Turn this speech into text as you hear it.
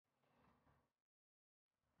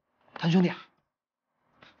谭兄弟，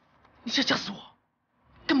你想吓死我？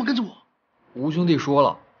干嘛跟着我？吴兄弟说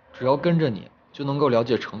了，只要跟着你，就能够了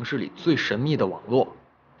解城市里最神秘的网络。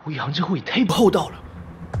我杨这会太不厚道了。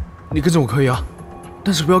你跟着我可以啊，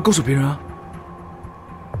但是不要告诉别人啊。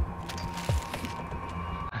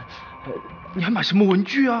你还买什么文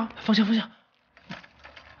具啊？放下放下。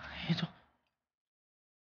哎，走。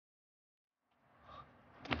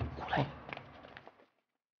过来。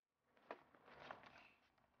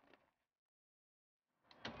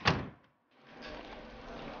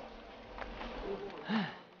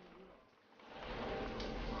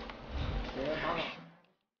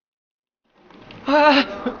哎，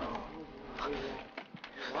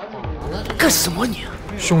干什么你？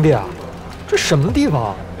兄弟啊，这什么地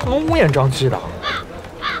方？怎么乌烟瘴气的？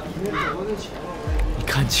你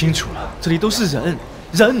看清楚了，这里都是人。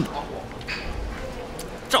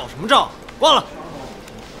照什么照？忘了。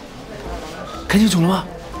看清楚了吗？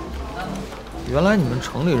原来你们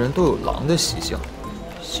城里人都有狼的习性，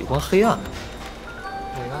喜欢黑暗。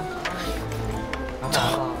走。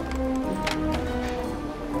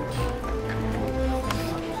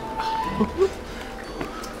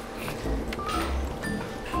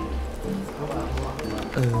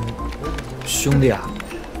兄弟啊，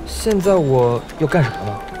现在我要干什么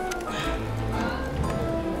呢？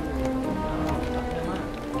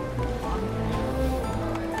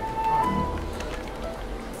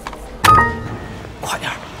快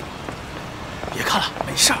点，别看了，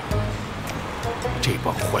没事儿。这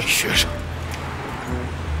帮坏学生，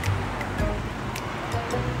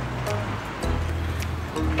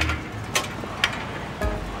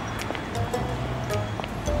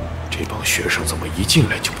这帮学生怎么一进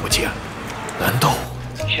来就不见了？难道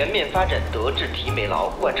全面发展德智体美劳，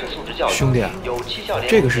贯彻素质教育。兄弟啊，有7校联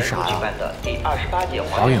这个是啥呀？举办的第28届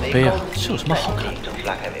导演杯啊，这有什么好看的？正式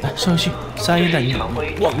拉开帷幕。来，上游戏3A带你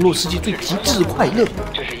网络世界最极致的快乐。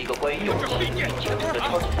这是一个关于勇气与竞争的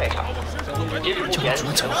超级赛场。截至目前，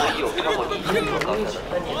已有超过1000所高校的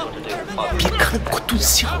3年组织队伍报名。别看，快蹲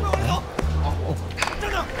下！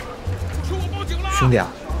兄弟啊，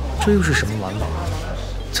这又是什么玩法？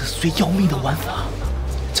这是最要命的玩法。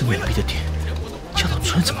这么隐蔽的点，教导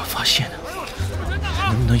主任怎么发现的？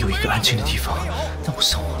能不能有一个安静的地方让我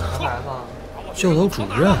上网呢？教导主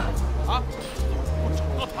任？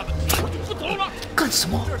干什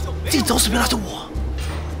么？自己找死，别拉着我！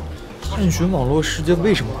探寻网络世界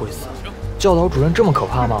为什么会死？教导主任这么可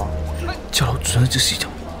怕吗？教导主任这是一条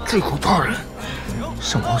最可怕的人，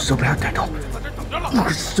上网时候被他逮到，那可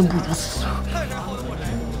是生不如死啊！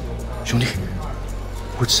兄弟，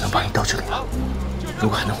我只能帮你到这里了。如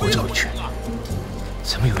果还能活着回去，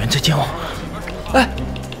咱们有缘再见哦。哎，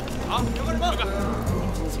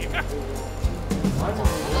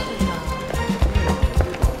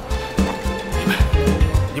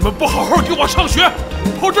你们不好好给我上学，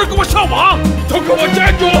跑这儿给我上网，都给我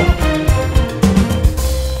站住！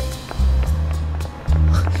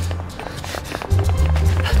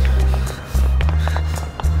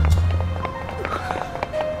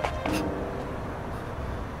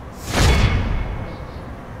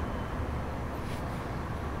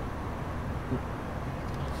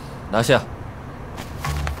拿下！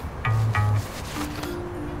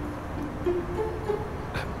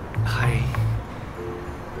嗨，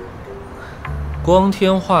光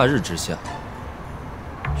天化日之下，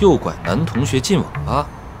诱拐男同学进网吧。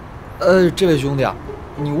这位兄弟啊，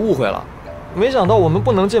你误会了，没想到我们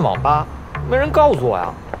不能进网吧，没人告诉我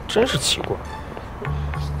呀，真是奇怪。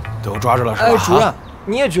都抓住了是吧？哎，主任，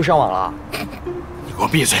你也去上网了？你给我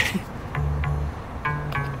闭嘴！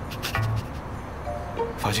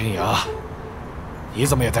方清颖，你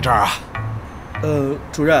怎么也在这儿啊？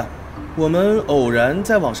主任，我们偶然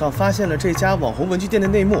在网上发现了这家网红文具店的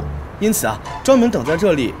内幕，因此啊，专门等在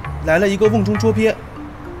这里来了一个瓮中捉鳖。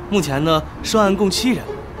目前呢，涉案共7人，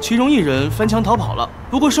其中1人翻墙逃跑了，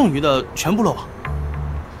不过剩余的全部落网。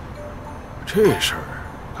这事儿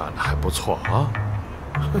干得还不错啊！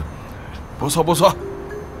不错不错，